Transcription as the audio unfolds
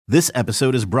This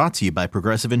episode is brought to you by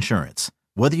Progressive Insurance.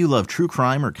 Whether you love true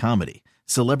crime or comedy,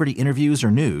 celebrity interviews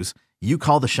or news, you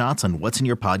call the shots on what's in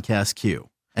your podcast queue.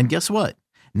 And guess what?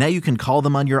 Now you can call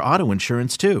them on your auto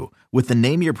insurance too with the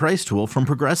Name Your Price tool from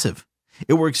Progressive.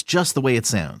 It works just the way it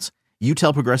sounds. You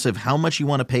tell Progressive how much you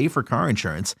want to pay for car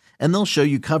insurance, and they'll show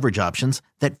you coverage options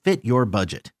that fit your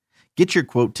budget. Get your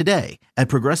quote today at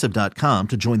Progressive.com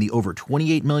to join the over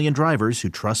 28 million drivers who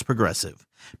trust Progressive.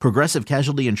 Progressive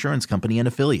Casualty Insurance Company and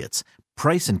Affiliates.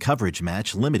 Price and coverage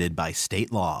match limited by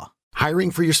state law. Hiring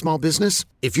for your small business?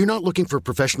 If you're not looking for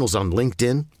professionals on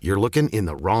LinkedIn, you're looking in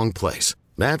the wrong place.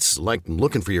 That's like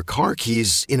looking for your car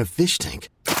keys in a fish tank.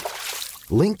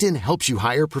 LinkedIn helps you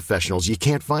hire professionals you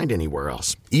can't find anywhere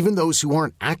else, even those who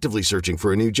aren't actively searching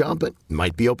for a new job but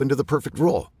might be open to the perfect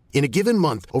role. In a given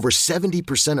month, over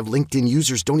 70% of LinkedIn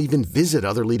users don't even visit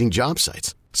other leading job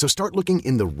sites. So start looking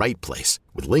in the right place.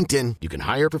 With LinkedIn, you can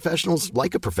hire professionals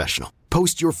like a professional.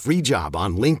 Post your free job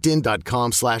on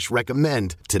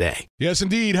linkedin.com/recommend today. Yes,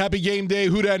 indeed. Happy game day.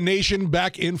 Who Dat Nation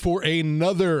back in for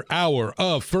another hour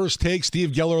of First Take.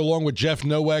 Steve Geller along with Jeff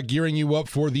Nowak gearing you up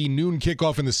for the noon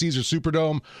kickoff in the Caesars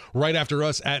Superdome. Right after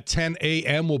us at 10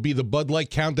 a.m. will be the Bud Light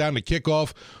countdown to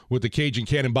kickoff with the Cajun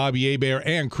Cannon Bobby Hebert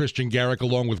and Christian Garrick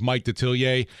along with Mike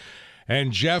Detillier.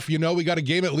 And, Jeff, you know we got a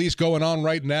game at least going on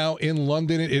right now in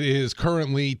London. It is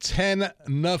currently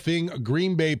 10-0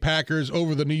 Green Bay Packers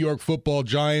over the New York Football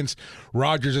Giants.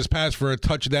 Rodgers has passed for a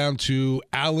touchdown to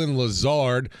Allen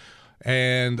Lazard.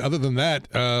 And other than that,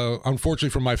 unfortunately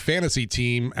for my fantasy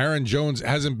team, Aaron Jones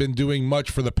hasn't been doing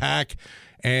much for the Pack.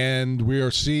 And we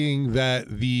are seeing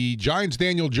that the Giants'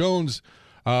 Daniel Jones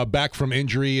back from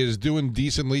injury is doing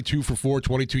decently, 2 for 4,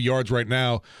 22 yards right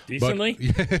now.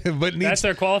 Decently? But that's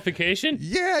their qualification?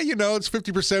 Yeah, you know, it's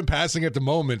 50% passing at the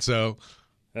moment, so.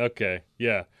 Okay,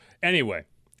 yeah. Anyway,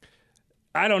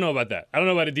 I don't know about that. I don't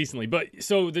know about it decently. But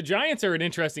so the Giants are an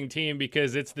interesting team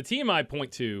because it's the team I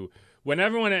point to when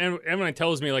everyone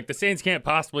tells me, like, the Saints can't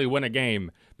possibly win a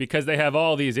game because they have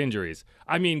all these injuries.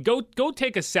 I mean, go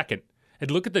take a second and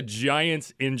look at the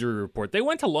Giants injury report. They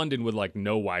went to London with, like,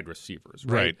 no wide receivers,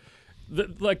 right?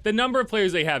 The number of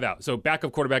players they have out. So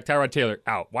backup quarterback Tyrod Taylor,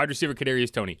 out. Wide receiver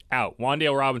Kadarius Toney, out.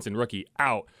 Wan'Dale Robinson, rookie,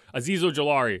 out. Azeez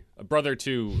Ojulari, a brother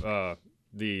to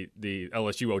the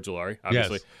LSU Ojulari,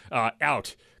 obviously, yes.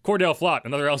 Out. Cordell Flott,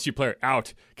 another LSU player,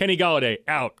 out. Kenny Golladay,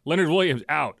 out. Leonard Williams,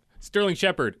 out. Sterling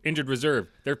Shepard, injured reserve.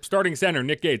 Their starting center,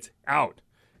 Nick Gates, out.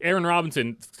 Aaron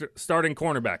Robinson, starting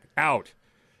cornerback, out.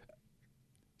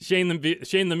 Shane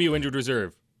Lemieux, injured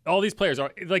reserve. All these players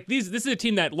are like these. This is a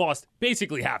team that lost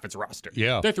basically half its roster.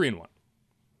 Yeah, they're 3-1.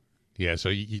 Yeah, so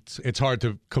it's hard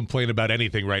to complain about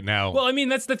anything right now. Well, I mean,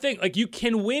 that's the thing. Like, you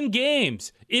can win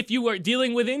games if you are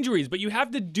dealing with injuries, but you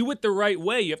have to do it the right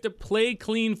way. You have to play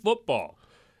clean football,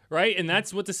 right? And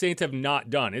that's what the Saints have not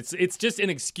done. It's just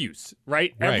an excuse,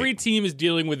 right? Every team is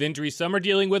dealing with injuries. Some are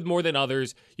dealing with more than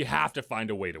others. You have to find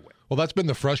a way to win. Well, that's been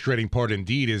the frustrating part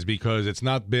indeed, is because it's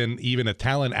not been even a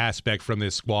talent aspect from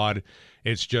this squad.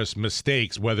 It's just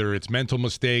mistakes, whether it's mental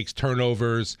mistakes,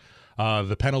 turnovers,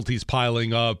 the penalties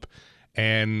piling up.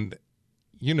 And,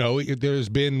 you know, there's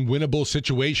been winnable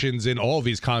situations in all of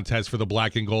these contests for the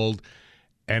black and gold.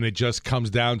 And it just comes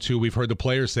down to, we've heard the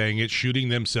players saying it's shooting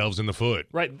themselves in the foot.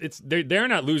 Right. They're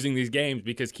not losing these games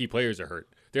because key players are hurt.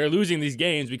 They're losing these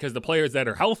games because the players that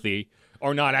are healthy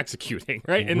are not exexecuting,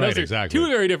 right? And those are exactly. Two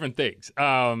very different things.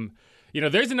 You know,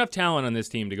 there's enough talent on this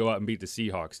team to go out and beat the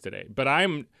Seahawks today. But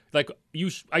I'm like,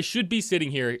 I should be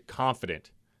sitting here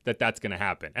confident that that's going to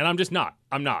happen. And I'm just not.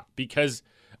 I'm not, because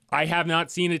I have not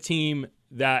seen a team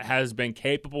that has been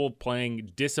capable of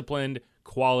playing disciplined,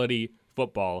 quality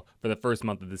football for the first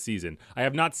month of the season. I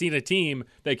have not seen a team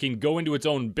that can go into its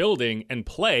own building and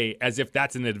play as if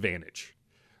that's an advantage,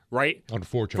 right?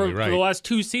 Unfortunately, for the last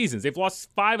 2 seasons. They've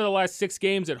lost 5 of the last 6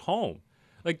 games at home.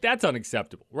 Like, that's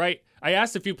unacceptable, right? I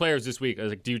asked a few players this week, I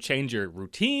was like, do you change your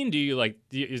routine?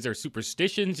 Is there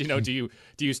superstitions? You know, do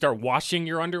you start washing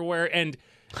your underwear? And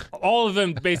all of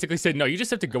them basically said, no, you just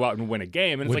have to go out and win a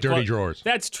game. And with it's like, dirty drawers.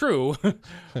 That's true.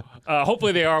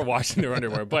 Hopefully they are washing their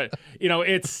underwear. But, you know,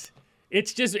 it's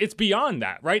beyond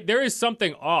that, right? There is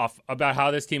something off about how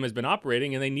this team has been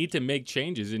operating, and they need to make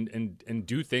changes and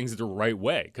do things the right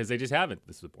way, because they just haven't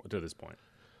to this point.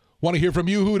 Want to hear from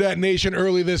you, Who Dat Nation,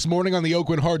 early this morning on the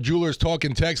Oakland Heart Jewelers talk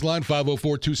and text line,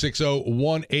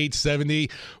 504-260-1870.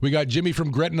 We got Jimmy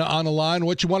from Gretna on the line.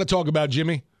 What you want to talk about,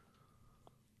 Jimmy?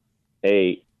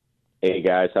 Hey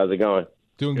guys, how's it going?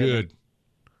 Doing good.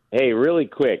 Hey, really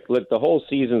quick. Look, the whole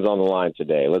season's on the line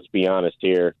today. Let's be honest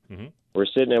here. Mm-hmm. We're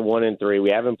sitting at 1-3. We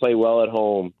haven't played well at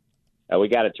home. We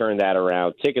got to turn that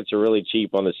around. Tickets are really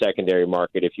cheap on the secondary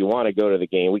market. If you want to go to the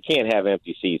game, we can't have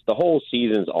empty seats. The whole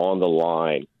season's on the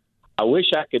line. I wish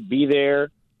I could be there.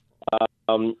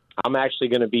 I'm actually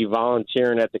going to be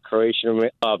volunteering at the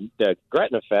the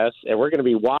Gretna Fest, and we're going to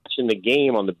be watching the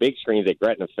game on the big screens at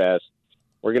Gretna Fest.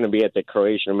 We're going to be at the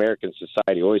Croatian American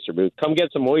Society oyster booth. Come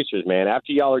get some oysters, man.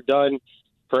 After y'all are done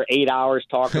for 8 hours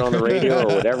talking on the radio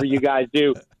or whatever you guys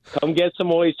do, come get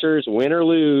some oysters, win or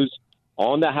lose,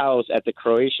 on the house at the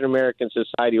Croatian American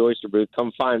Society oyster booth.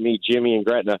 Come find me, Jimmy, and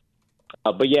Gretna.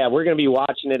 But, yeah, we're going to be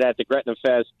watching it at the Gretna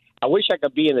Fest. I wish I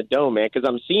could be in the dome, man, because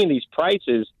I'm seeing these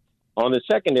prices on the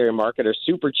secondary market are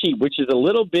super cheap, which is a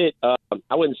little bit,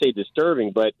 I wouldn't say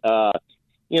disturbing, but,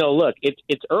 look,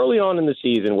 it's early on in the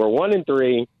season. We're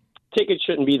 1-3. Tickets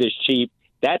shouldn't be this cheap.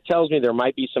 That tells me there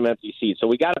might be some empty seats. So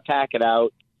we got to pack it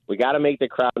out. We got to make the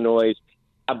crowd noise.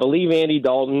 I believe Andy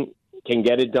Dalton can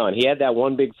get it done. He had that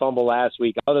one big fumble last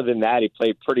week. Other than that, he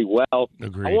played pretty well.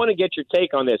 Agreed. I want to get your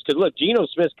take on this because, look, Geno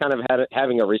Smith's kind of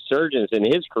having a resurgence in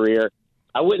his career.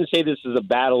 I wouldn't say this is a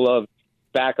battle of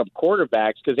backup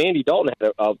quarterbacks because Andy Dalton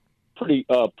had a pretty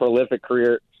prolific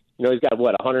career. He's got,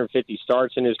 150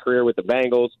 starts in his career with the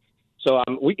Bengals. So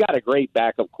we got a great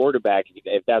backup quarterback,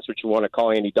 if that's what you want to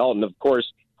call Andy Dalton. Of course,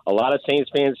 a lot of Saints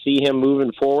fans see him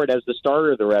moving forward as the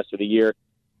starter the rest of the year.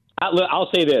 I'll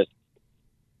say this.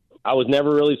 I was never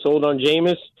really sold on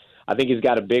Jameis. I think he's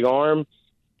got a big arm.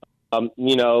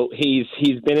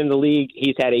 He's been in the league.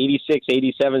 He's had 86,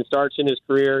 87 starts in his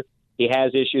career. He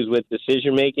has issues with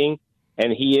decision-making,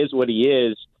 and he is what he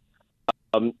is.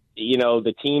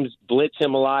 The teams blitz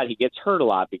him a lot. He gets hurt a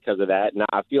lot because of that. And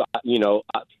I feel,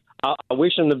 I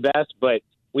wish him the best, but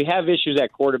we have issues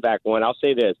at quarterback one. I'll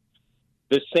say this.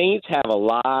 The Saints have a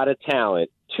lot of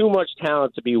talent, too much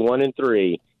talent to be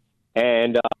 1-3.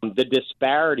 And the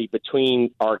disparity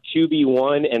between our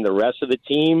QB1 and the rest of the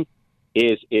team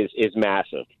is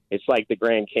massive. It's like the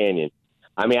Grand Canyon.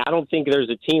 I mean, I don't think there's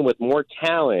a team with more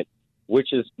talent,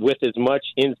 which is with as much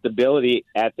instability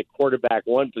at the quarterback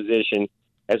one position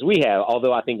as we have,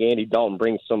 although I think Andy Dalton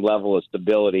brings some level of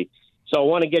stability. So I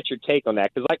want to get your take on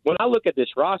that because, when I look at this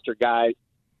roster, guys,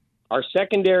 our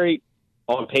secondary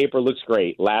on paper looks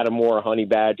great. Lattimore, Honey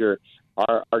Badger.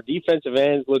 Our defensive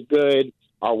ends look good.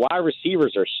 Our wide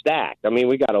receivers are stacked. I mean,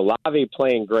 we got Olave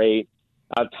playing great.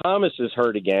 Thomas is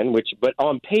hurt again, but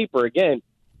on paper, again,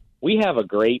 we have a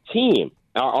great team.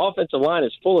 Our offensive line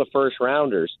is full of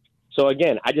first-rounders. So,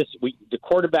 again, the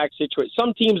quarterback situation,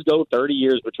 some teams go 30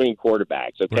 years between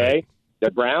quarterbacks, okay? Right.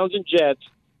 The Browns and Jets,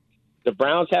 the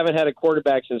Browns haven't had a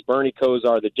quarterback since Bernie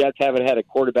Kosar. The Jets haven't had a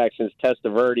quarterback since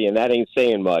Testaverde, and that ain't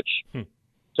saying much.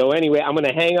 So, anyway, I'm going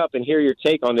to hang up and hear your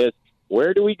take on this.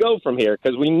 Where do we go from here?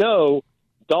 Because we know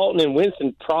Dalton and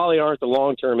Winston probably aren't the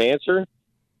long-term answer.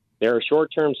 They're a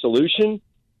short-term solution.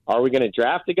 Are we going to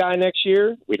draft a guy next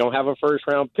year? We don't have a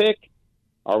first-round pick.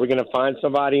 Are we going to find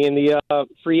somebody in the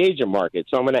free agent market?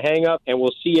 So I'm going to hang up, and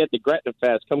we'll see you at the Gretna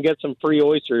Fest. Come get some free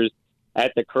oysters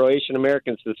at the Croatian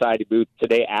American Society booth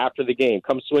today after the game.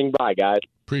 Come swing by, guys.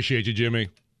 Appreciate you, Jimmy.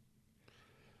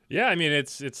 Yeah, I mean,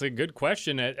 it's a good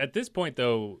question. At this point,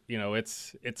 though,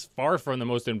 it's far from the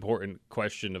most important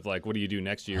question of, what do you do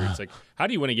next year? It's how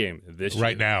do you win a game this year?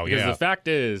 Right now, because the fact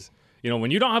is,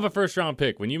 when you don't have a first-round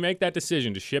pick, when you make that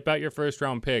decision to ship out your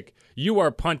first-round pick, you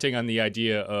are punting on the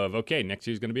idea of, okay, next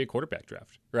year's going to be a quarterback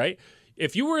draft, right?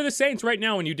 If you were the Saints right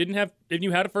now and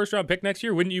you had a first-round pick next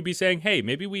year, wouldn't you be saying, hey,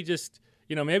 maybe we just,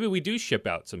 maybe we do ship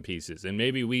out some pieces and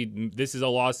maybe this is a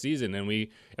lost season and we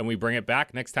bring it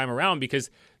back next time around? Because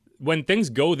when things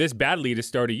go this badly to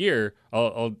start a year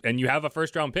and you have a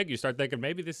first-round pick, you start thinking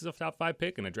maybe this is a top 5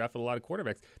 pick and a draft with a lot of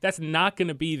quarterbacks. That's not going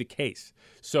to be the case.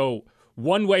 So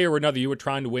one way or another, you were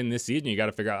trying to win this season. You got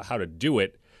to figure out how to do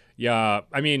it. Yeah,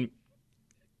 I mean,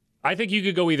 I think you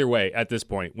could go either way at this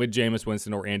point with Jameis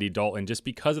Winston or Andy Dalton just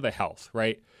because of the health,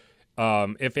 right?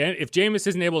 If Jameis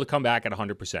isn't able to come back at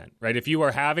 100%, right? If you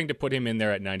are having to put him in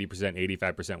there at 90%,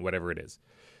 85%, whatever it is,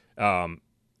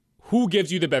 who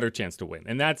gives you the better chance to win?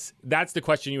 And that's the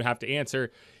question you have to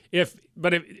answer. If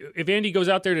Andy goes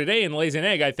out there today and lays an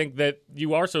egg, I think that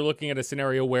you are also looking at a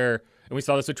scenario where, and we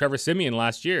saw this with Trevor Siemian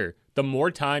last year, the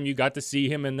more time you got to see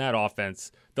him in that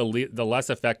offense, the less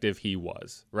effective he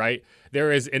was, right?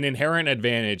 There is an inherent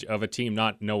advantage of a team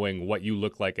not knowing what you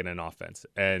look like in an offense.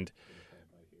 And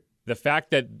the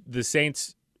fact that the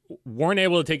Saints weren't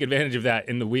able to take advantage of that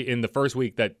in the first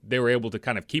week, that they were able to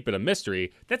kind of keep it a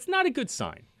mystery, that's not a good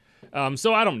sign.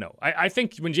 So I don't know. I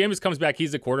think when Jameis comes back,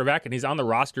 he's the quarterback and he's on the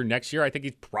roster next year. I think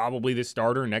he's probably the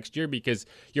starter next year because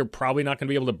you're probably not going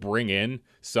to be able to bring in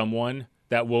someone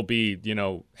that will be,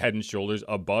 head and shoulders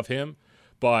above him.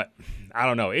 But I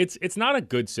don't know. It's not a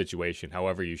good situation,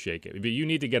 however you shake it. But you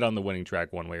need to get on the winning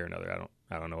track one way or another.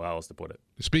 I don't know how else to put it.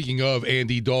 Speaking of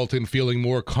Andy Dalton feeling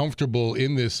more comfortable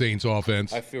in this Saints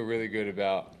offense, I feel really good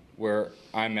about where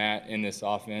I'm at in this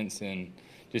offense and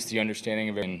just the understanding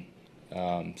of it.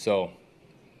 And so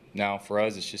now for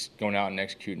us, it's just going out and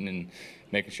executing and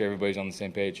making sure everybody's on the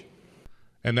same page.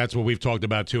 and that's what we've talked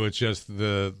about too. It's just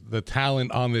the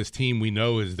talent on this team we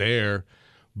know is there,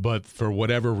 but for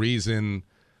whatever reason,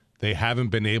 they haven't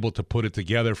been able to put it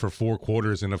together for 4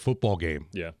 quarters in a football game.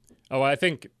 Yeah. Oh, I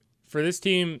think for this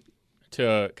team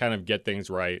to kind of get things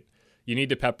right, you need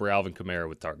to pepper Alvin Kamara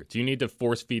with targets. You need to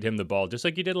force feed him the ball just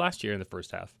like you did last year in the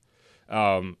first half.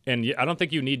 And I don't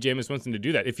think you need Jameis Winston to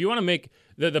do that. If you want to make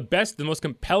the most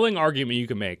compelling argument you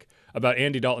can make about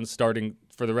Andy Dalton starting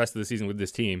for the rest of the season with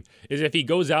this team is if he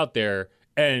goes out there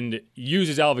and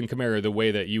uses Alvin Kamara the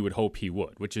way that you would hope he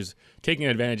would, which is taking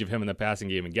advantage of him in the passing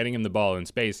game and getting him the ball in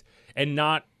space and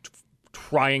not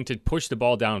trying to push the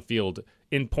ball downfield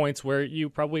in points where you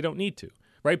probably don't need to,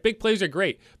 right? Big plays are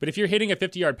great, but if you're hitting a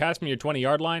 50-yard pass from your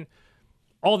 20-yard line,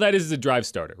 all that is a drive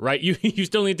starter, right? You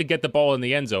still need to get the ball in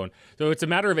the end zone. So it's a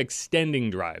matter of extending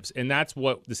drives, and that's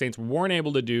what the Saints weren't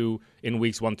able to do in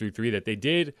weeks 1 through 3 that they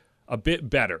did a bit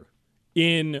better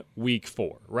in week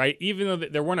 4, right? Even though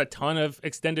there weren't a ton of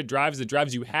extended drives, the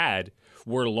drives you had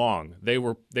were long. They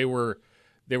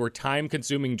were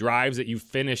time-consuming drives that you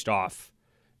finished off,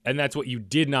 and that's what you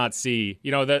did not see.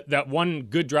 You know, that one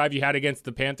good drive you had against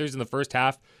the Panthers in the first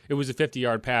half, it was a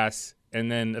 50-yard pass and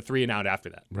then a 3-and-out after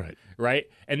that. Right?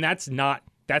 And that's not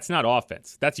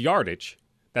offense. That's yardage.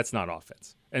 That's not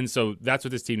offense. And so that's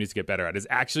what this team needs to get better at, is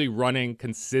actually running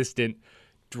consistent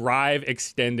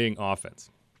drive-extending offense.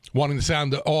 Wanting to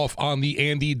sound off on the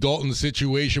Andy Dalton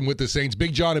situation with the Saints.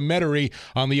 Big John and Metairie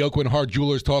on the Oakland Hart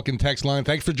Jewelers Talking text line.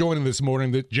 Thanks for joining this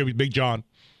morning, Big John.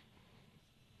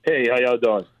 Hey, how y'all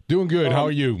doing? Doing good. How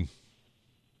are you?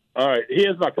 All right,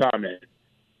 here's my comment.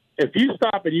 If you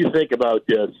stop and you think about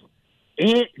this,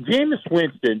 Jameis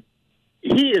Winston,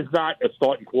 he is not a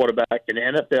starting quarterback in the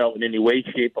NFL in any way,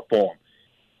 shape, or form.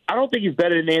 I don't think he's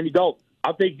better than Andy Dalton.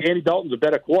 I think Andy Dalton's a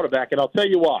better quarterback, and I'll tell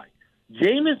you why.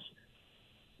 Jameis,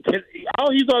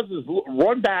 all he does is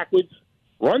run backwards,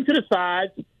 run to the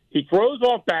sides. He throws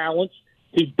off balance.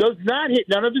 He does not hit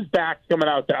none of his backs coming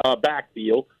out the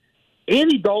backfield.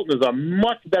 Andy Dalton is a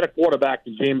much better quarterback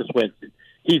than Jameis Winston.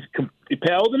 He's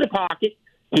compelled in the pocket.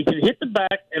 He can hit the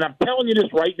back, and I'm telling you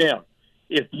this right now.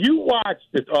 If you watch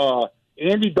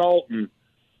Andy Dalton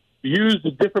use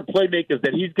the different playmakers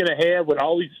that he's going to have with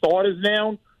all these starters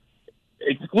now,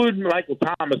 excluding Michael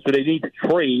Thomas, who they need to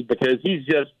trade because he's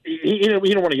just he don't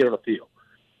want to get on the field.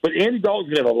 But Andy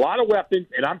Dalton's going to have a lot of weapons,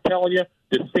 and I'm telling you,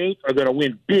 the Saints are going to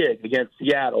win big against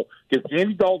Seattle because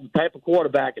Andy Dalton's the type of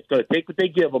quarterback that's going to take what they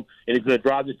give him, and he's going to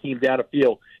drive the team down the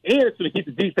field, and it's going to keep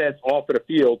the defense off of the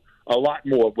field a lot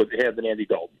more with it has than Andy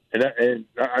Dalton, and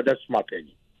that's my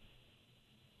opinion.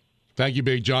 Thank you,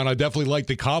 Big John. I definitely like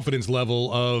the confidence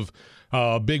level of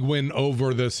a big win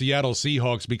over the Seattle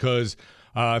Seahawks because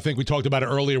I think we talked about it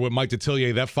earlier with Mike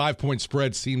Detillier. That 5-point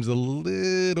spread seems a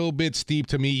little bit steep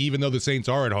to me, even though the Saints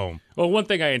are at home. Well, one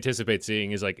thing I anticipate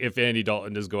seeing is, like, if Andy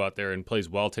Dalton does go out there and plays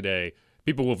well today,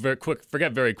 people will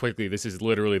forget very quickly this is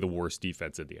literally the worst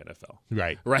defense in the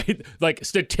NFL. Right? Like,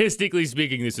 statistically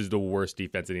speaking, this is the worst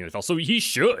defense in the NFL. So he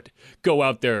should go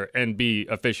out there and be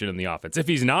efficient in the offense. If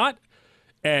he's not,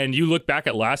 and you look back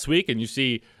at last week and you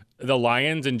see the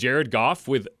Lions and Jared Goff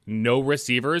with no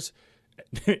receivers,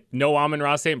 no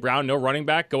Amon-Ra St. Brown, no running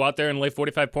back, go out there and lay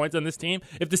 45 points on this team.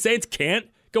 If the Saints can't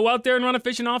go out there and run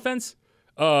efficient offense,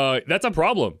 that's a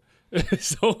problem.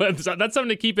 So that's something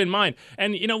to keep in mind.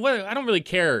 And you know what? I don't really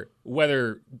care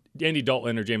whether Andy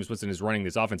Dalton or Jameis Winston is running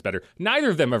this offense better.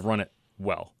 Neither of them have run it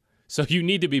well. So you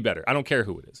need to be better. I don't care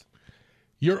who it is.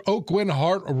 Your Oakland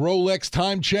Hart Rolex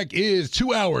time check is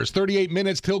 2 hours, 38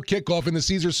 minutes till kickoff in the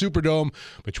Caesars Superdome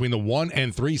between the 1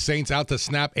 and 3 Saints out to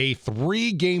snap a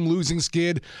 3-game losing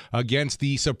skid against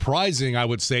the surprising, I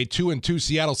would say, 2-2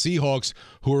 Seattle Seahawks,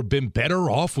 who have been better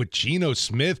off with Geno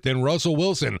Smith than Russell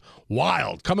Wilson.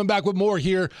 Wild. Coming back with more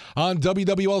here on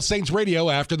WWL Saints Radio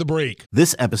after the break.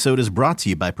 This episode is brought to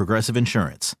you by Progressive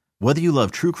Insurance. Whether you love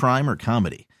true crime or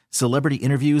comedy, celebrity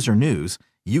interviews or news,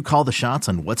 you call the shots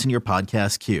on what's in your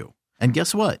podcast queue. And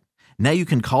guess what? Now you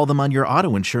can call them on your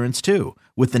auto insurance too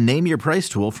with the Name Your Price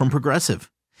tool from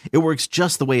Progressive. It works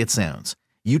just the way it sounds.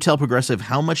 You tell Progressive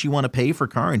how much you want to pay for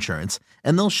car insurance,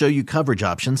 and they'll show you coverage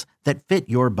options that fit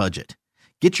your budget.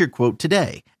 Get your quote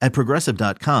today at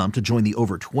Progressive.com to join the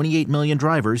over 28 million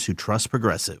drivers who trust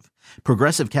Progressive.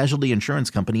 Progressive Casualty Insurance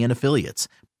Company and Affiliates.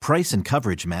 Price and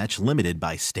coverage match limited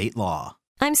by state law.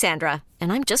 I'm Sandra,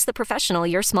 and I'm just the professional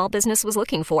your small business was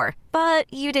looking for. But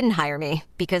you didn't hire me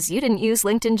because you didn't use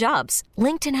LinkedIn Jobs.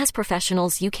 LinkedIn has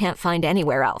professionals you can't find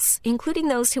anywhere else, including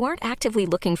those who aren't actively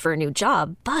looking for a new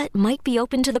job, but might be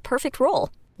open to the perfect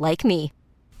role, like me.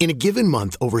 In a given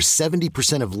month, over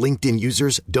 70% of LinkedIn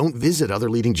users don't visit other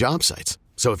leading job sites.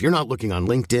 So if you're not looking on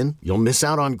LinkedIn, you'll miss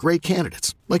out on great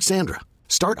candidates like Sandra.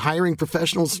 Start hiring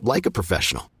professionals like a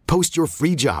professional. Post your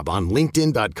free job on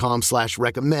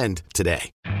linkedin.com/recommend today.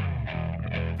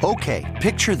 Okay,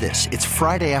 picture this. It's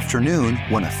Friday afternoon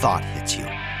when a thought hits you.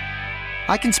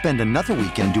 I can spend another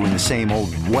weekend doing the same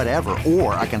old whatever,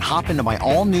 or I can hop into my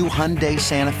all-new Hyundai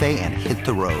Santa Fe and hit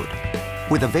the road.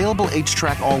 With available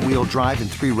H-Track all-wheel drive and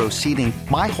 3-row seating,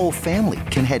 my whole family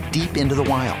can head deep into the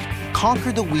wild.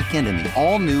 Conquer the weekend in the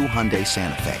all-new Hyundai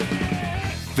Santa Fe.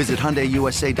 Visit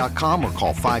HyundaiUSA.com or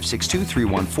call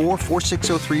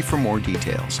 562-314-4603 for more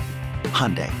details.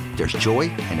 Hyundai, there's joy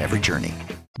in every journey.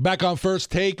 Back on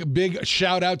First Take, big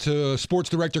shout out to Sports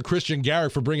Director Christian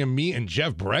Garrick for bringing me and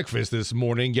Jeff breakfast this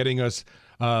morning, getting us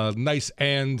nice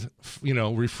and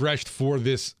refreshed for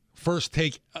this First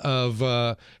Take of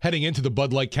heading into the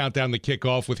Bud Light Countdown, the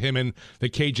kickoff with him and the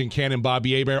Cajun Cannon,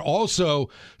 Bobby Hebert. Also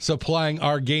supplying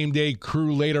our game day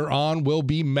crew later on will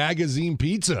be Magazine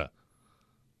Pizza.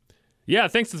 Yeah,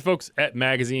 thanks to the folks at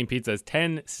Magazine Pizza's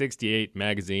 1068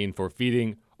 Magazine for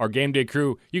feeding our game day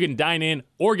crew. You can dine in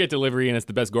or get delivery, and it's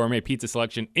the best gourmet pizza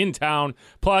selection in town.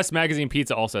 Plus, Magazine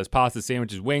Pizza also has pasta,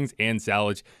 sandwiches, wings, and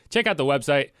salads. Check out the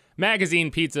website,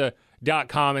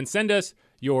 magazinepizza.com, and send us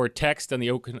your text on the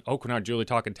Oakenheart Julie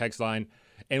Talking text line.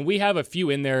 And we have a few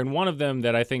in there, and one of them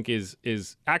that I think is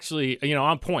actually,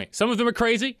 on point. Some of them are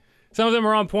crazy. Some of them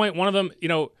are on point. One of them, he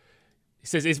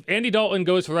says, if Andy Dalton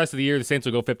goes for the rest of the year, the Saints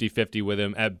will go 50-50 with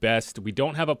him at best. We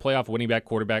don't have a playoff winning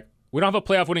quarterback. We don't have a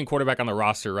playoff winning quarterback on the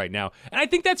roster right now. And I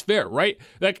think that's fair, right?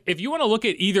 Like, if you want to look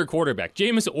at either quarterback,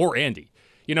 Jameis or Andy,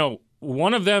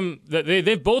 one of them,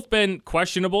 they've both been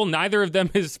questionable. Neither of them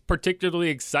is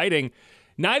particularly exciting.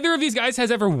 Neither of these guys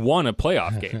has ever won a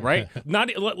playoff game, right?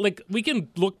 Not like we can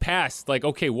look past, like,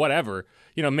 okay, whatever.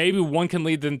 Maybe one can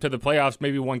lead them to the playoffs,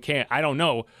 maybe one can't. I don't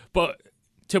know. But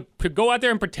to go out there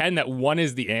and pretend that one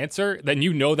is the answer, then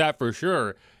that for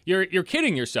sure. You're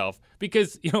kidding yourself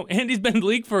because, Andy's been in the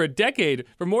league for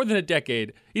more than a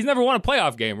decade. He's never won a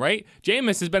playoff game, right?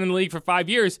 Jameis has been in the league for 5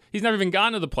 years. He's never even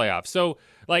gotten to the playoffs. So,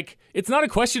 it's not a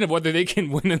question of whether they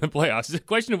can win in the playoffs. It's a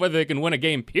question of whether they can win a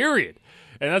game, period.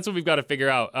 And that's what we've got to figure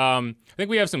out. I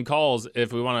think we have some calls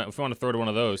if we want to throw to one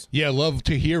of those. Yeah, love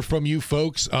to hear from you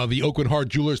folks. The Oakland Heart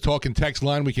Jewelers Talking text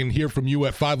line. We can hear from you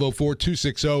at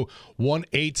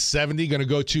 504-260-1870. Going to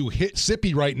go to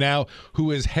Sippy right now,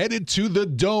 who is headed to the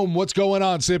Dome. What's going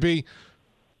on, Sippy?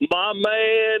 My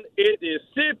man, it is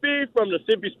Sippy from the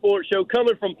Sippy Sports Show,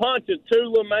 coming from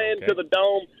Ponchatoula, man, to the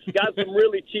Dome. Got some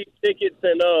really cheap tickets,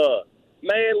 and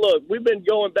man, look, we've been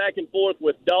going back and forth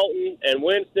with Dalton and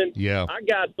Winston. Yeah. I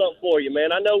got something for you,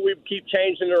 man. I know we keep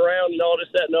changing it around and all this,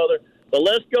 that, and other, but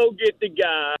let's go get the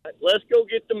guy. Let's go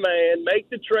get the man, make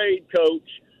the trade, coach,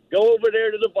 go over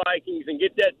there to the Vikings and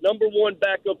get that number one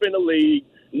backup in the league,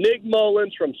 Nick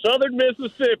Mullins from Southern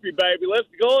Mississippi, baby. Let's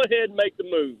go ahead and make the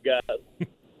move, guys.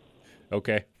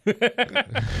 Okay. There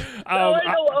ain't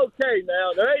no okay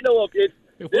now. There ain't no okay.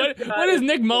 What has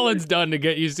Nick Mullins done to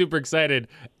get you super excited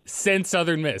since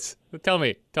Southern Miss? Tell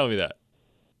me that.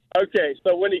 Okay,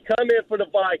 so when he come in for the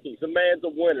Vikings, the man's a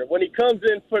winner. When he comes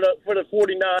in for the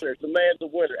 49ers, the man's a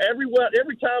winner. Every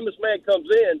time this man comes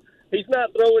in, he's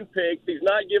not throwing picks. He's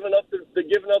not giving up the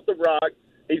rock.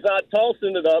 He's not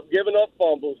tossing it up, giving up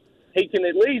fumbles. He can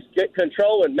at least get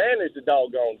control and manage the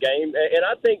doggone game. And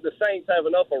I think the Saints have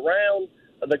enough around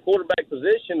the quarterback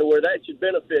position to where that should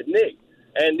benefit Nick.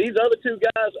 And these other two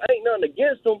guys, ain't nothing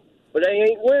against them, but they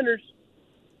ain't winners.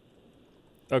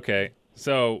 Okay,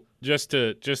 so just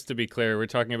to be clear, we're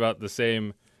talking about the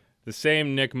same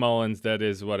Nick Mullins that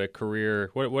is what is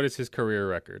his career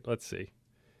record? Let's see.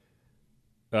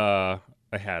 I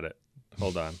had it.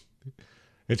 Hold on.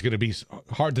 It's going to be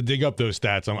hard to dig up those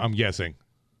stats, I'm guessing.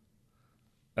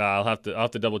 I'll have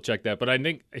to double check that, but I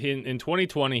think in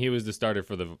 2020 he was the starter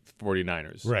for the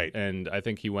 49ers, right? And I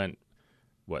think he went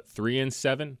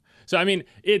 3-7. So I mean,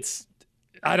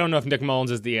 I don't know if Nick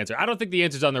Mullins is the answer. I don't think the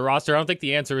answer's on the roster. I don't think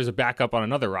the answer is a backup on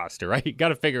another roster, right? You got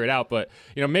to figure it out. But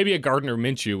maybe a Gardner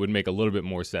Minshew would make a little bit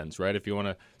more sense, right? If you want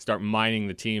to start mining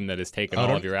the team that has taken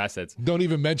all of your assets. Don't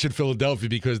even mention Philadelphia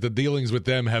because the dealings with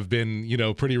them have been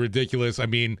pretty ridiculous. I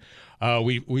mean,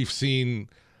 we've seen.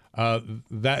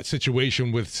 That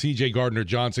situation with C.J.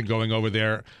 Gardner-Johnson going over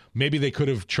there, maybe they could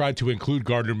have tried to include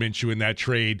Gardner Minshew in that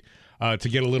trade to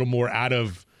get a little more out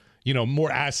of,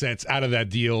 more assets out of that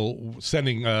deal,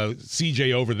 sending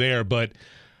CJ over there. But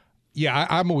yeah,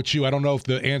 I'm with you. I don't know if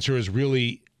the answer is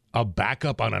really a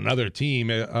backup on another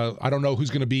team. I don't know who's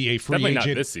going to be a free Definitely agent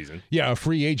not this season. Yeah, a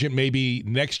free agent maybe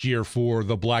next year for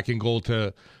the black and gold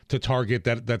to target.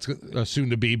 That's soon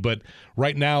to be. But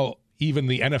right now, even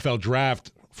the NFL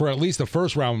draft for at least the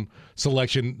first round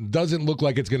selection doesn't look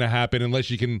like it's going to happen unless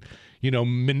you can,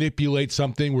 manipulate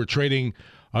something. We're trading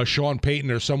Sean Payton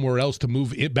or somewhere else to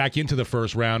move it back into the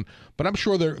first round. But I'm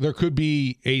sure there could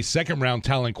be a second-round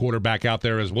talent quarterback out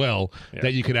there as well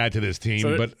that you could add to this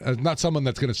team, but not someone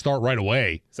that's going to start right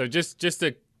away. So just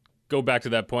to go back to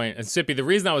that point, and Sippy, the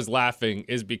reason I was laughing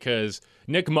is because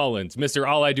Nick Mullins, Mr.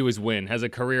 All I Do Is Win, has a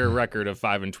career record of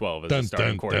 5-12 as a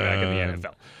starting quarterback in the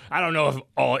NFL. I don't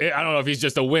know if he's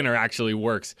just a winner actually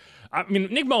works. I mean,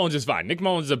 Nick Mullins is fine. Nick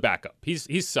Mullins is a backup.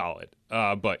 He's solid.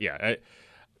 But yeah,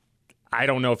 I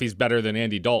don't know if he's better than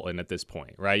Andy Dalton at this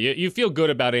point, right? You feel good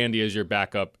about Andy as your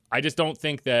backup. I just don't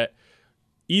think that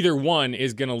either one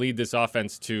is going to lead this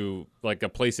offense to like a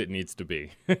place it needs to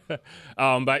be.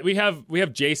 But we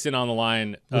have Jason on the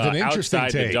line with an interesting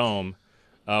outside take. The dome.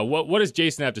 What does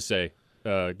Jason have to say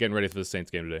getting ready for the Saints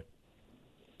game today?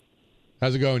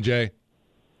 How's it going, Jay?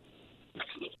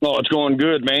 Oh, it's going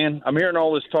good, man. I'm hearing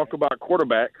all this talk about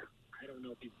quarterback.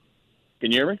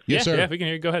 Can you hear me? Yes, sir. Yeah, we can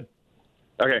hear you. Go ahead.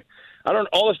 Okay.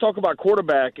 All this talk about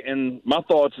quarterback, and my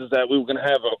thoughts is that we were going to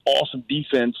have an awesome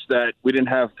defense that we didn't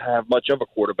have to have much of a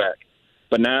quarterback.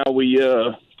 But now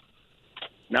we're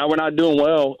not doing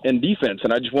well in defense,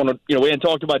 and I just want to, we hadn't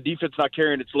talked about defense not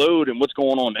carrying its load and what's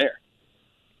going on there.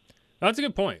 That's a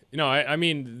good point. I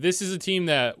mean, this is a team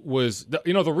that was,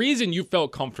 the reason you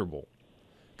felt comfortable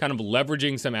kind of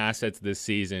leveraging some assets this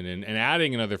season and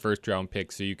adding another first-round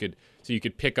pick so you could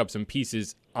pick up some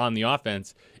pieces on the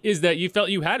offense is that you felt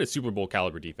you had a Super Bowl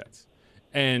caliber defense.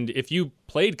 And if you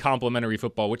played complementary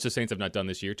football, which the Saints have not done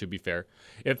this year, to be fair,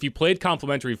 if you played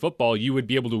complementary football, you would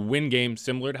be able to win games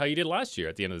similar to how you did last year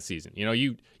at the end of the season.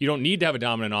 You don't need to have a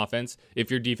dominant offense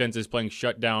if your defense is playing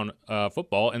shutdown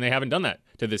football, and they haven't done that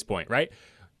to this point, right?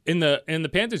 In the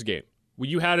Panthers game,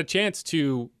 you had a chance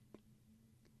to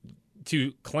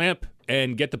clamp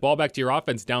and get the ball back to your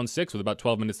offense down 6 with about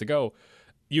 12 minutes to go.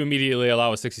 You immediately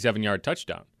allow a 67-yard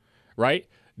touchdown, right?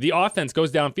 The offense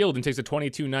goes downfield and takes a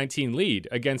 22-19 lead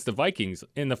against the Vikings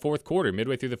in the fourth quarter.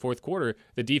 Midway through the fourth quarter,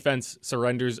 the defense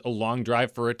surrenders a long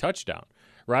drive for a touchdown,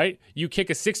 right? You kick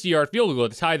a 60-yard field goal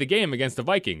to tie the game against the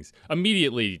Vikings.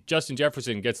 Immediately, Justin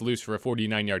Jefferson gets loose for a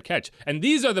 49-yard catch. And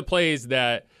these are the plays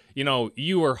that,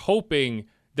 you were hoping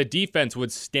the defense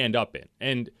would stand up in.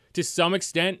 And to some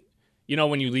extent,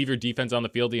 when you leave your defense on the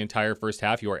field the entire first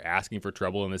half, you are asking for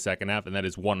trouble in the second half, and that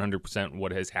is 100%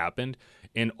 what has happened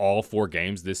in all 4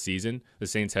 games this season. The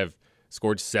Saints have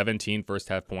scored 17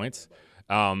 first-half points.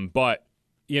 But,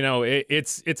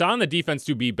 it's on the defense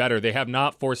to be better. They have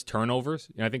not forced turnovers.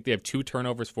 I think they have 2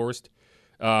 turnovers forced.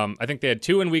 I think they had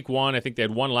 2 in week 1. I think they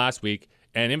had 1 last week.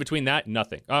 And in between that,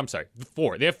 nothing. Oh, I'm sorry,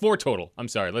 4. They have 4 total. I'm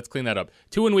sorry. Let's clean that up.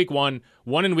 2 in week 1,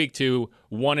 1 in week 2,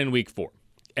 1 in week 4.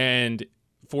 And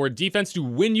for defense to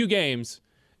win you games,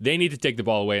 they need to take the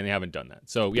ball away, and they haven't done that.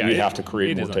 So yeah, we have to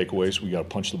create more takeaways. We got to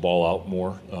punch the ball out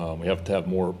more. We have to have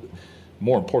more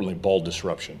importantly, ball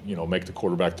disruption. Make the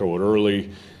quarterback throw it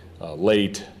early,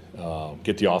 late,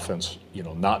 get the offense,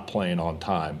 not playing on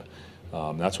time.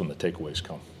 That's when the takeaways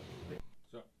come.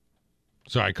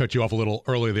 Sorry, I cut you off a little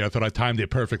earlier there. I thought I timed it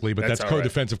perfectly, but that's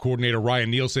co-defensive coordinator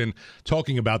Ryan Nielsen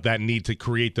talking about that need to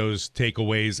create those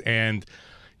takeaways. And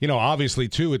obviously,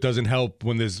 too, it doesn't help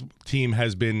when this team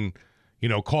has been,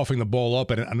 coughing the ball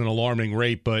up at an alarming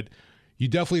rate. But you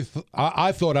definitely,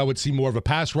 I thought I would see more of a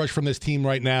pass rush from this team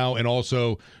right now and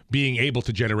also being able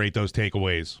to generate those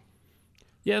takeaways.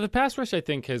 Yeah, the pass rush, I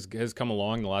think, has come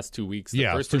along the last 2 weeks. The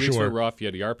first 2 weeks were rough. You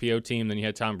had the RPO team, then you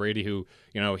had Tom Brady, who,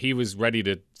 he was ready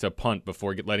to punt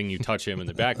before letting you touch him in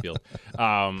the backfield.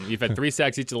 You've had 3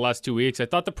 sacks each of the last 2 weeks. I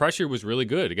thought the pressure was really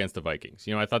good against the Vikings.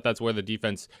 I thought that's where the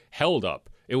defense held up.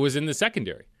 It was in the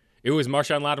secondary. It was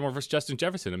Marshawn Lattimore versus Justin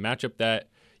Jefferson, a matchup that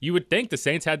you would think the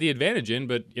Saints had the advantage in,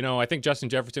 but, I think Justin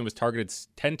Jefferson was targeted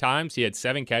 10 times. He had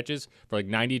 7 catches for like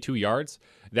 92 yards.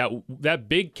 That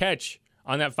big catch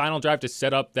on that final drive to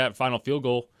set up that final field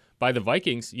goal by the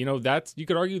Vikings, you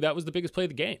could argue that was the biggest play of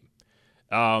the game.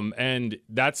 And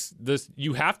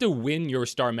you have to win your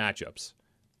star matchups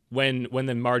when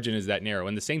the margin is that narrow.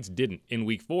 And the Saints didn't in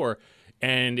week 4.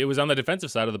 And it was on the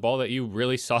defensive side of the ball that you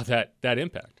really saw that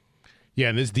impact. Yeah,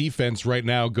 and this defense right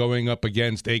now going up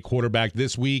against a quarterback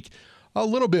this week a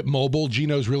little bit mobile.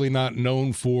 Geno's really not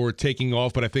known for taking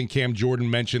off, but I think Cam Jordan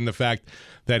mentioned the fact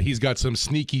that he's got some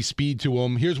sneaky speed to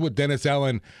him. Here's what Dennis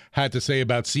Allen had to say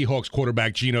about Seahawks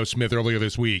quarterback Geno Smith earlier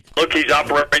this week. Look, he's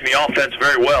operating the offense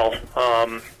very well.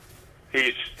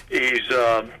 He's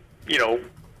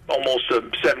almost a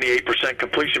 78%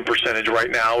 completion percentage right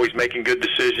now. He's making good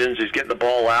decisions. He's getting the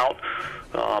ball out.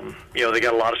 They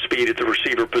got a lot of speed at the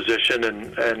receiver position,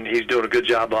 and he's doing a good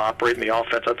job of operating the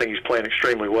offense. I think he's playing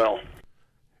extremely well.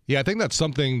 Yeah, I think that's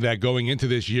something that going into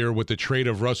this year with the trade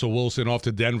of Russell Wilson off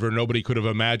to Denver, nobody could have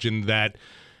imagined that,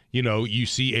 you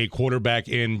see a quarterback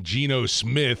in Geno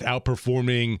Smith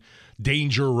outperforming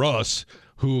Danger Russ,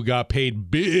 who got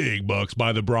paid big bucks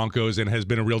by the Broncos and has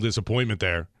been a real disappointment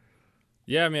there.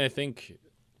 Yeah, I mean, I think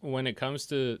when it comes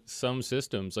to some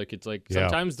systems,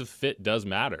 sometimes the fit does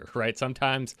matter, right?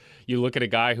 Sometimes you look at a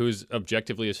guy who's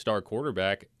objectively a star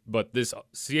quarterback, but this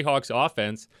Seahawks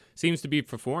offense seems to be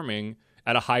performing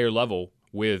at a higher level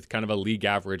with kind of a league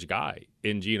average guy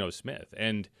in Geno Smith.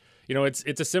 And,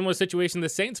 it's a similar situation the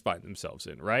Saints find themselves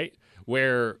in, right?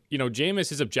 Where,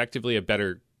 Jameis is objectively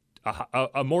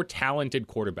a more talented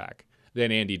quarterback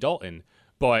than Andy Dalton,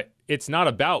 but it's not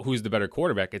about who's the better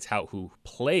quarterback. It's who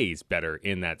plays better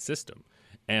in that system.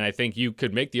 And I think you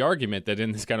could make the argument that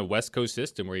in this kind of West Coast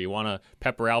system where you want to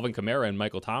pepper Alvin Kamara and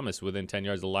Michael Thomas within 10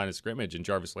 yards of the line of scrimmage, and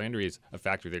Jarvis Landry is a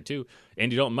factor there too,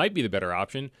 Andy Dalton might be the better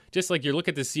option. Just like you look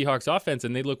at the Seahawks offense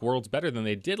and they look worlds better than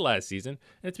they did last season,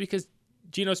 and it's because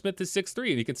Geno Smith is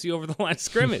 6'3" and he can see over the line of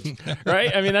scrimmage,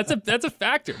 right? I mean, that's a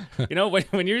factor.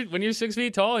 When you're 6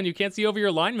 feet tall and you can't see over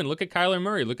your lineman, look at Kyler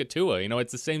Murray, look at Tua.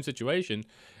 It's the same situation.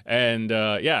 And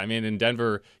I mean, in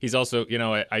Denver, he's also,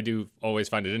 I do always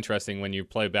find it interesting when you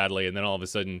play badly and then all of a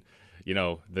sudden,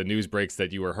 the news breaks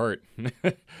that you were hurt.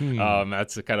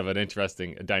 That's kind of an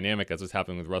interesting dynamic. That's what's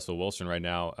happening with Russell Wilson right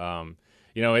now.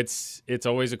 It's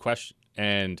always a question.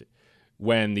 And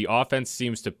when the offense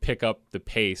seems to pick up the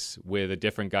pace with a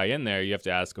different guy in there, you have to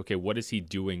ask, okay, what is he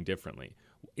doing differently?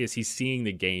 Is he seeing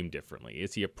the game differently?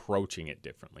 Is he approaching it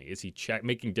differently? Is he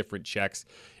making different checks?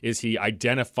 Is he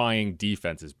identifying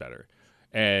defenses better?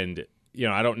 And,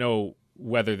 I don't know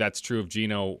whether that's true of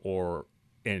Geno or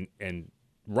and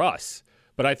Russ,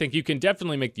 but I think you can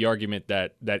definitely make the argument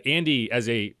that Andy, as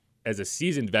a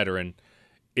seasoned veteran,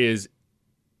 is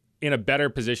in a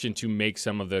better position to make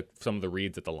some of the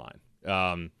reads at the line.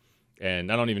 And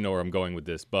I don't even know where I'm going with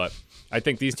this, but I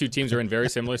think these two teams are in very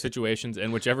similar situations,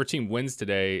 and whichever team wins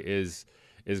today is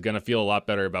going to feel a lot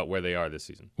better about where they are this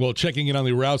season. Well, checking in on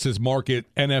the Rouse's Market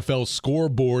NFL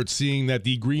scoreboard, seeing that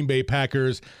the Green Bay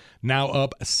Packers now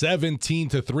up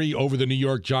 17-3 over the New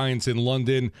York Giants in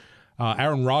London.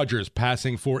 Aaron Rodgers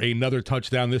passing for another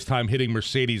touchdown, this time hitting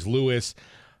Mercedes Lewis.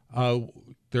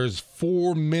 There's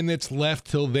 4 minutes left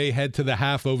till they head to the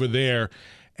half over there,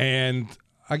 and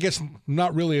I guess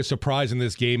not really a surprise in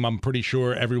this game. I'm pretty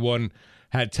sure everyone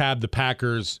had tabbed the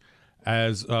Packers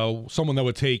as someone that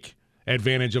would take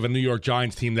advantage of a New York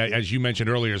Giants team that, as you mentioned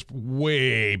earlier, is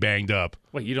way banged up.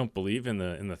 Wait, you don't believe in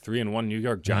the 3-1 New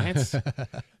York Giants?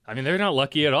 I mean, they're not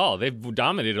lucky at all. They've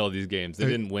dominated all these games. They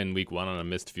didn't win week 1 on a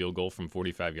missed field goal from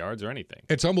 45 yards or anything.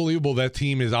 It's unbelievable. That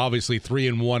team is obviously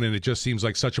 3-1, and it just seems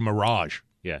like such a mirage.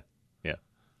 Yeah.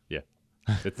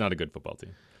 It's not a good football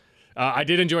team. I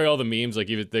did enjoy all the memes.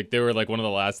 They were like one of the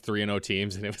last 3-0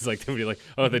 teams, and it was like they'd be like,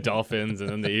 oh, the Dolphins, and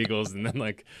then the Eagles, and then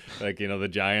like the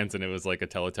Giants, and it was like a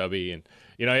Teletubby, and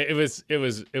it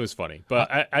was funny.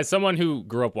 But as someone who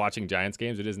grew up watching Giants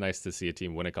games, it is nice to see a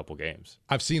team win a couple games.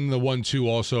 I've seen the 1-2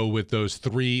 also with the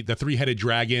three-headed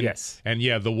dragon. Yes, and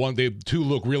the two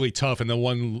look really tough, and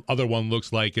the other one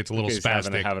looks like it's a little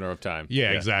spastic, having a rough time.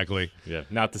 Yeah, exactly. Yeah,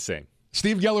 not the same.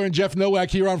 Steve Geller and Jeff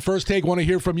Nowak here on First Take. Want to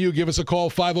hear from you. Give us a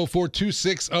call,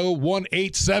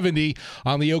 504-260-1870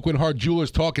 on the Oakland Heart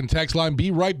Jewelers Talk and Text line. Be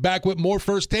right back with more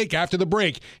First Take after the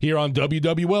break here on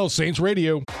WWL Saints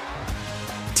Radio.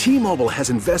 T-Mobile has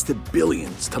invested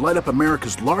billions to light up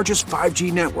America's largest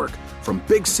 5G network, from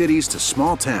big cities to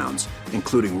small towns,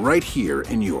 including right here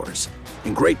in yours.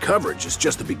 And great coverage is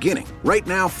just the beginning. Right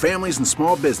now, families and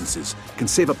small businesses can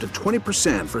save up to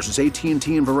 20% versus AT&T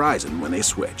and Verizon when they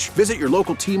switch. Visit your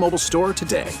local T-Mobile store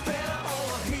today.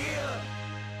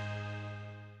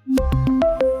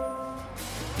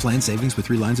 Plan savings with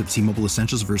 3 lines of T-Mobile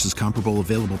Essentials versus comparable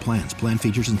available plans. Plan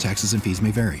features and taxes and fees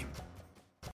may vary.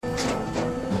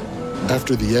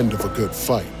 After the end of a good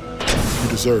fight, you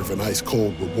deserve an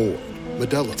ice-cold reward.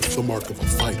 Modelo is the mark of a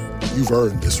fighter. You've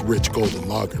earned this rich golden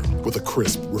lager with a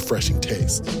crisp, refreshing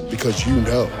taste. Because you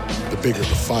know, the bigger the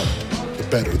fight, the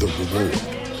better the reward.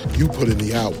 You put in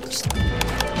the hours,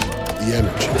 the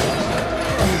energy,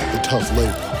 the tough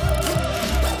labor.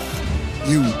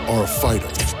 You are a fighter,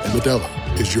 and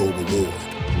Modelo is your reward.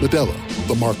 Modelo,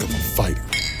 the mark of a fighter.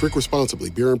 Drink responsibly.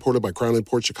 Beer imported by Crown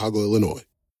Imports, Chicago, Illinois.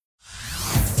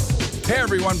 Hey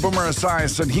everyone, Boomer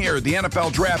Esiason here. The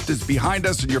NFL Draft is behind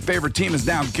us and your favorite team is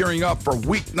now gearing up for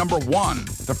week number 1.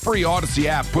 The free Odyssey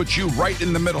app puts you right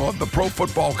in the middle of the pro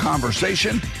football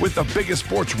conversation with the biggest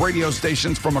sports radio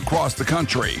stations from across the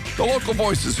country. The local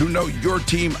voices who know your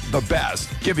team the best,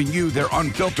 giving you their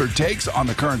unfiltered takes on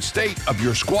the current state of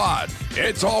your squad.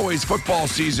 It's always football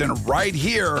season right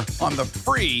here on the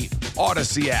free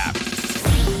Odyssey app.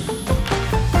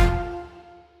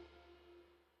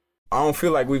 I don't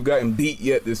feel like we've gotten beat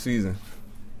yet this season.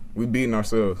 We've beaten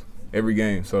ourselves every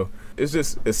game. So it's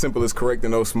just as simple as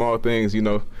correcting those small things, you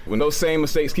know. When those same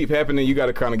mistakes keep happening, you got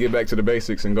to kind of get back to the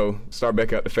basics and go start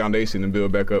back at the foundation and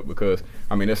build back up because,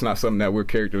 I mean, that's not something that we're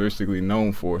characteristically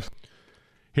known for.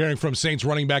 Hearing from Saints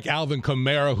running back Alvin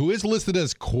Kamara, who is listed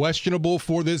as questionable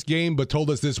for this game, but told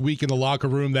us this week in the locker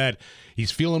room that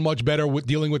he's feeling much better with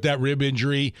dealing with that rib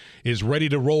injury, is ready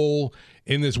to roll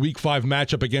in this Week 5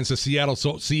 matchup against the Seattle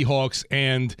Seahawks,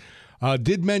 and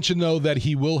did mention, though, that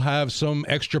he will have some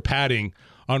extra padding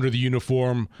under the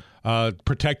uniform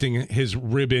protecting his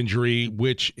rib injury,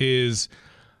 which is,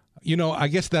 you know, I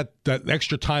guess that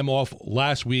extra time off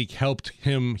last week helped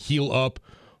him heal up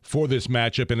for this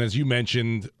matchup. And as you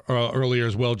mentioned earlier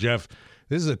as well, Jeff,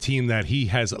 this is a team that he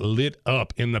has lit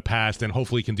up in the past and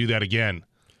hopefully can do that again.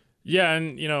 Yeah,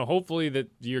 and, you know, hopefully that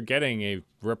you're getting a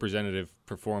representative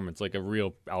performance, like a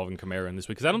real Alvin Kamara in this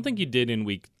week, because I don't think he did in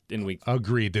week.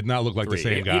 Agreed. Did not look like 3. the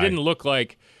same guy. He didn't look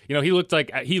like, you know, he looked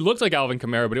like Alvin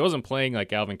Kamara, but he wasn't playing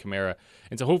like Alvin Kamara.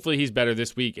 And so hopefully he's better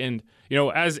this week. And, you know,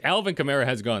 as Alvin Kamara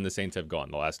has gone, the Saints have gone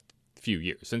the last few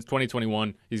years. Since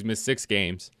 2021, he's missed 6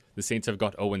 games. The Saints have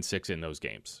got 0-6 in those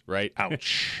games, right?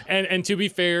 Ouch. and to be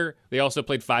fair, they also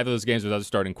played 5 of those games without a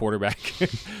starting quarterback.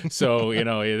 So, you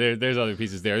know, there's other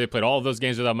pieces there. They played all of those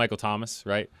games without Michael Thomas,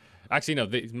 right? Actually, no,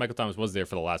 Michael Thomas was there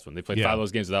for the last one. They played 5 of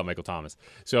those games without Michael Thomas.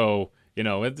 So, you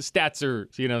know, the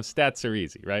stats are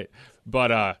easy, right?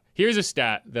 But here's a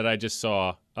stat that I just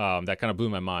saw that kind of blew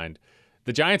my mind.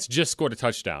 The Giants just scored a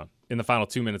touchdown in the final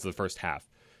 2 minutes of the first half.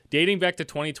 Dating back to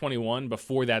 2021,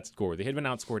 before that score, they had been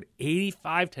outscored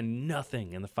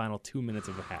 85-0 in the final 2 minutes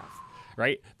of the half,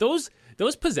 right? Those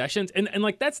possessions, and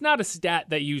like that's not a stat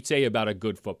that you'd say about a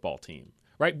good football team,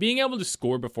 right? Being able to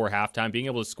score before halftime, being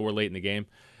able to score late in the game,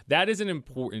 that is an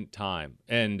important time.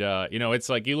 And, you know, it's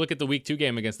like you look at the Week 2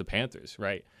 game against the Panthers,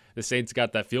 right? The Saints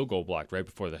got that field goal blocked right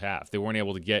before the half. They weren't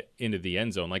able to get into the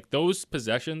end zone. Like those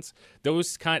possessions,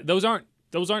 those aren't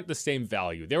the same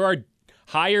value. There are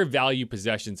higher value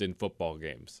possessions in football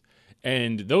games.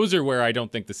 And those are where I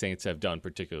don't think the Saints have done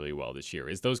particularly well this year,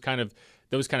 is those kind of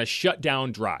shut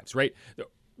down drives, right?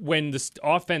 When the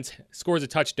offense scores a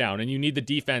touchdown and you need the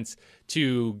defense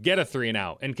to get a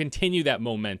 3-and-out and continue that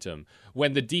momentum.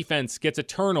 When the defense gets a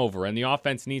turnover and the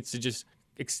offense needs to just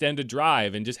extend a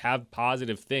drive and just have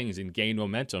positive things and gain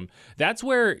momentum. That's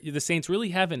where the Saints really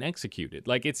haven't executed.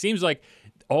 Like, it seems like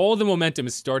all the momentum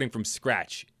is starting from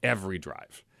scratch every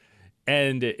drive.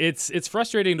 And it's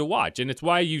frustrating to watch, and it's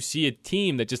why you see a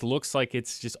team that just looks like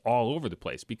it's just all over the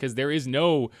place, because there is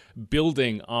no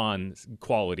building on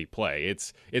quality play.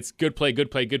 It's good play,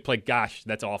 good play, good play. Gosh,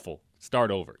 that's awful.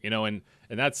 Start over, you know, and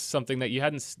that's something that you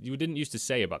didn't used to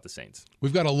say about the Saints.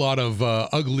 We've got a lot of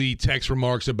ugly text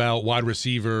remarks about wide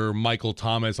receiver Michael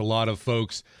Thomas. A lot of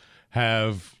folks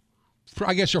have,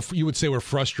 I guess you would say, we're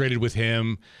frustrated with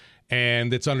him,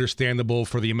 and it's understandable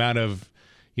for the amount of,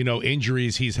 you know,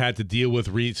 injuries he's had to deal with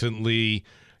recently,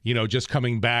 you know, just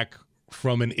coming back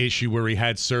from an issue where he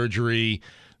had surgery,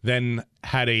 then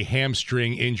had a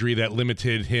hamstring injury that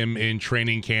limited him in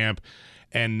training camp,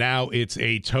 and now it's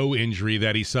a toe injury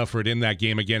that he suffered in that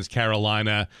game against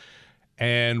Carolina.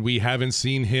 And we haven't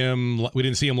seen him. We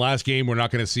didn't see him last game. We're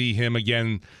not going to see him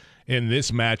again in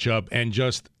this matchup. And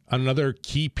just another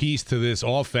key piece to this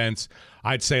offense,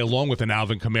 I'd say, along with an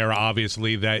Alvin Kamara,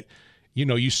 obviously, that, you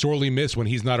know, you sorely miss when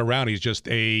he's not around. He's just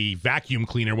a vacuum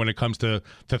cleaner when it comes to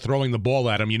throwing the ball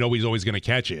at him. You know he's always going to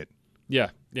catch it. Yeah,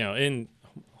 you know, and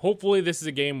hopefully this is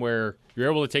a game where you're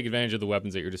able to take advantage of the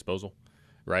weapons at your disposal,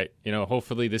 right? You know,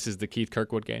 hopefully this is the Keith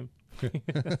Kirkwood game,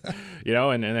 you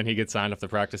know, and then he gets signed off the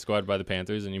practice squad by the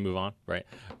Panthers and you move on, right?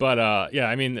 But, yeah,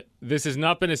 I mean, this has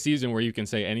not been a season where you can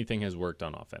say anything has worked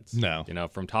on offense. No. You know,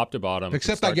 from top to bottom.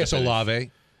 Except, I guess,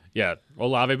 Olave. Yeah,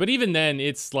 Olave. But even then,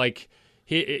 it's like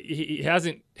he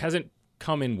hasn't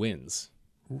come in wins.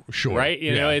 Sure. Right?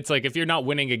 You know, it's like if you're not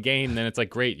winning a game, then it's like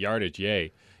great yardage,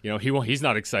 yay. he's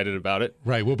not excited about it.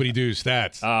 Right, whoopity-doo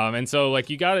stats. And so like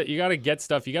you gotta get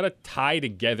stuff. You gotta tie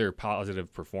together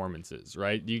positive performances,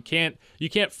 right? You can't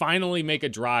finally make a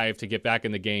drive to get back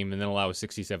in the game and then allow a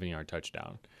 67-yard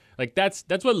touchdown. Like that's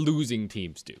what losing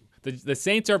teams do. The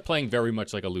Saints are playing very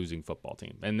much like a losing football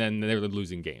team, and then they're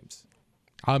losing games.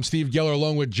 I'm Steve Geller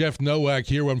along with Jeff Nowak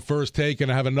here on First Take,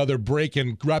 and I have another break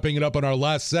and wrapping it up on our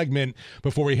last segment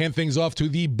before we hand things off to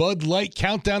the Bud Light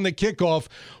Countdown to Kickoff,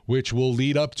 which will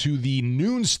lead up to the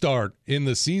noon start in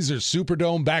the Caesars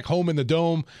Superdome, back home in the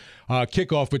Dome,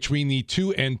 kickoff between the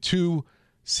 2-2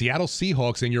 Seattle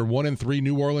Seahawks and your 1-3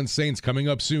 New Orleans Saints coming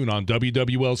up soon on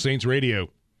WWL Saints Radio.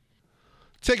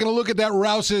 Taking a look at that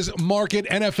Rouse's Market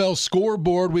NFL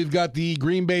scoreboard, we've got the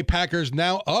Green Bay Packers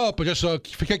now up, just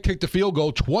kicked the field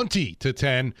goal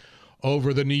 20-10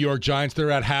 over the New York Giants.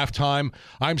 They're at halftime.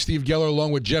 I'm Steve Geller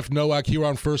along with Jeff Nowak here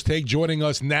on First Take. Joining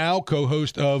us now,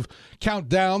 co-host of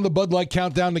Countdown, the Bud Light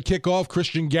Countdown to Kickoff,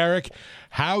 Christian Garrick.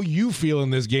 How you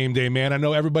feeling this game day, man? I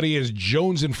know everybody is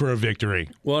jonesing for a victory.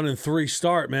 1-3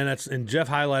 start, man. And Jeff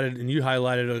highlighted and you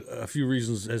highlighted a few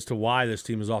reasons as to why this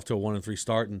team is off to a 1-3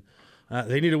 start, and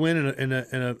they need a win in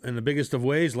the biggest of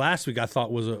ways. Last week I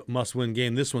thought was a must-win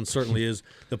game. This one certainly is.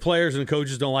 The players and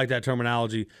coaches don't like that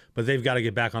terminology, but they've got to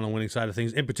get back on the winning side of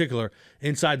things, in particular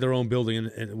inside their own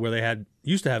building and where they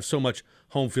used to have so much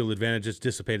home field advantage. It's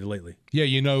dissipated lately. Yeah,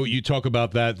 you talk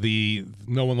about that.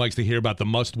 No one likes to hear about the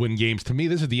must-win games. To me,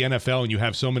 this is the NFL, and you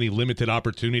have so many limited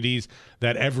opportunities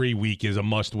that every week is a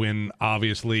must-win,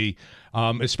 obviously,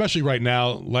 especially right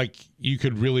now. Like, you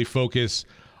could really focus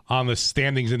on the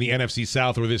standings in the NFC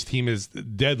South, where this team is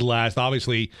dead last.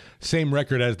 Obviously, same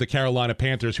record as the Carolina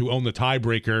Panthers, who own the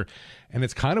tiebreaker. And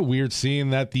it's kind of weird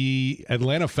seeing that the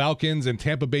Atlanta Falcons and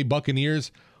Tampa Bay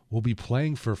Buccaneers will be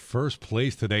playing for first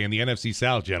place today in the NFC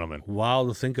South, gentlemen. Wild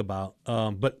to think about.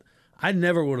 But I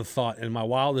never would have thought in my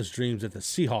wildest dreams that the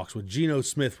Seahawks with Geno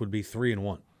Smith would be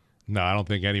 3-1. No, I don't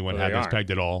think anyone had this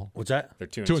pegged at all. What's that? They're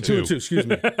 2-2. 2-2, excuse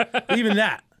me. Even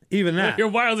that. Your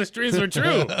wildest dreams were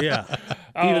true. Yeah.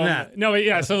 Even that. No,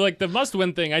 yeah. So, like, the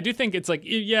must-win thing, I do think it's like,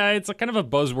 it's kind of a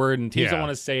buzzword, and teams don't want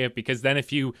to say it because then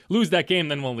if you lose that game,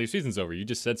 then the season's over. You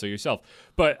just said so yourself.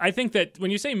 But I think that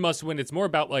when you say must-win, it's more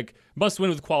about, like, must-win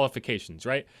with qualifications,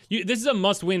 right? This is a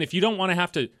must-win if you don't want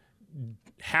to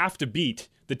have to beat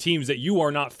the teams that you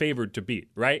are not favored to beat,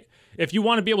 right? If you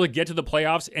want to be able to get to the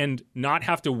playoffs and not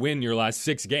have to win your last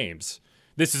 6 games,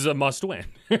 this is a must-win,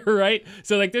 right?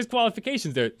 So, like, there's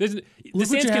qualifications there. The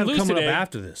Saints can lose coming today. Up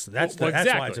after this. That's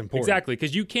why it's important. Exactly,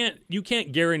 because you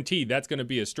can't guarantee that's going to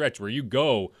be a stretch where you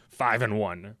go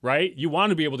 5-1, right? You want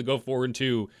to be able to go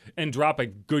 4-2 and drop a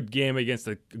good game against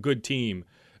a good team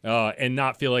and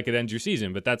not feel like it ends your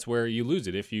season. But that's where you lose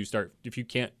it if you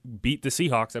can't beat the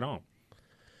Seahawks at home.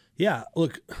 Yeah,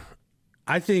 look,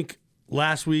 I think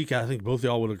last week, I think both of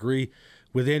y'all would agree,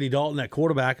 with Andy Dalton at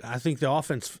quarterback, I think the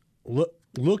offense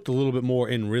looked a little bit more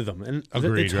in rhythm. And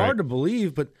Agreed, it's hard to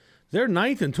believe, but they're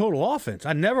 9th in total offense.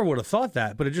 I never would have thought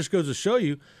that, but it just goes to show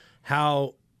you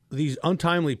how these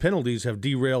untimely penalties have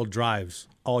derailed drives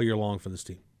all year long for this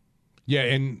team. Yeah,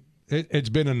 and it's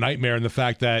been a nightmare in the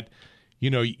fact that,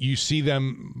 you see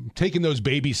them taking those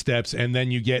baby steps and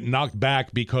then you get knocked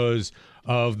back because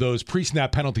of those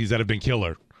pre-snap penalties that have been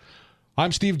killer.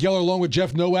 I'm Steve Geller along with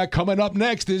Jeff Nowak. Coming up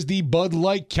next is the Bud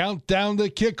Light Countdown to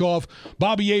Kickoff.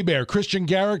 Bobby Hebert, Christian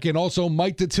Garrick, and also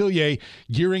Mike Detillier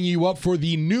gearing you up for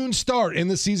the noon start in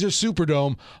the Caesars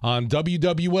Superdome on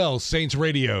WWL Saints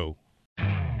Radio.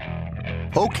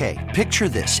 Okay, picture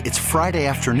this. It's Friday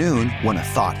afternoon when a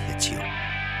thought hits you.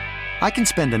 I can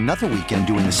spend another weekend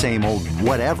doing the same old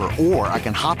whatever, or I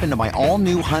can hop into my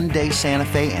all-new Hyundai Santa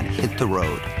Fe and hit the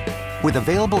road. With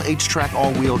available H-Track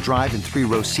all-wheel drive and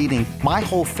 3-row seating, my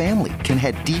whole family can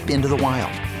head deep into the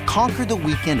wild. Conquer the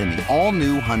weekend in the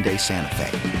all-new Hyundai Santa Fe.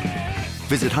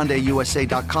 Visit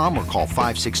HyundaiUSA.com or call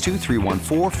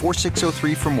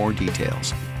 562-314-4603 for more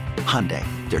details. Hyundai,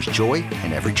 there's joy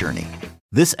in every journey.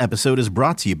 This episode is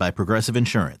brought to you by Progressive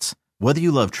Insurance. Whether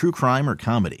you love true crime or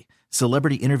comedy,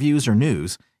 celebrity interviews or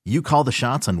news, you call the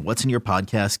shots on what's in your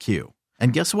podcast queue.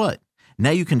 And guess what?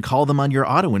 Now you can call them on your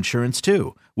auto insurance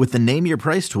too with the Name Your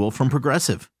Price tool from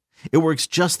Progressive. It works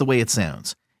just the way it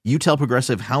sounds. You tell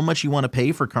Progressive how much you want to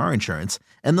pay for car insurance,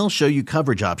 and they'll show you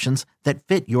coverage options that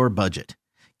fit your budget.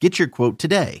 Get your quote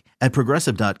today at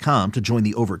Progressive.com to join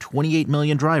the over 28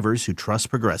 million drivers who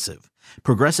trust Progressive.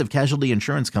 Progressive Casualty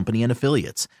Insurance Company and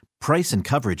Affiliates. Price and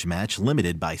coverage match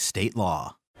limited by state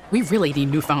law. We really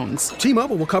need new phones.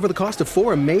 T-Mobile will cover the cost of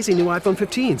 4 amazing new iPhone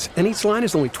 15s, and each line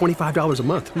is only $25 a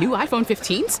month. New iPhone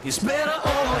 15s? It's better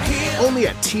over here. Only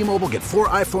at T-Mobile, get 4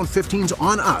 iPhone 15s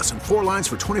on us and 4 lines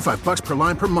for $25 per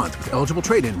line per month with eligible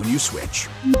trade-in when you switch.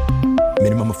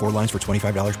 Minimum of 4 lines for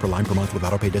 $25 per line per month with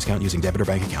autopay discount using debit or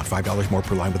bank account. $5 more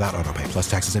per line without autopay, plus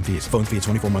taxes and fees. Phone fee at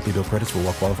 24 monthly bill credits for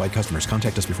well-qualified customers.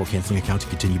 Contact us before canceling account to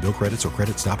continue bill credits or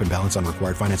credit stop and balance on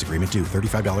required finance agreement due.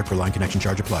 $35 per line connection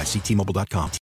charge applies. See T-Mobile.com.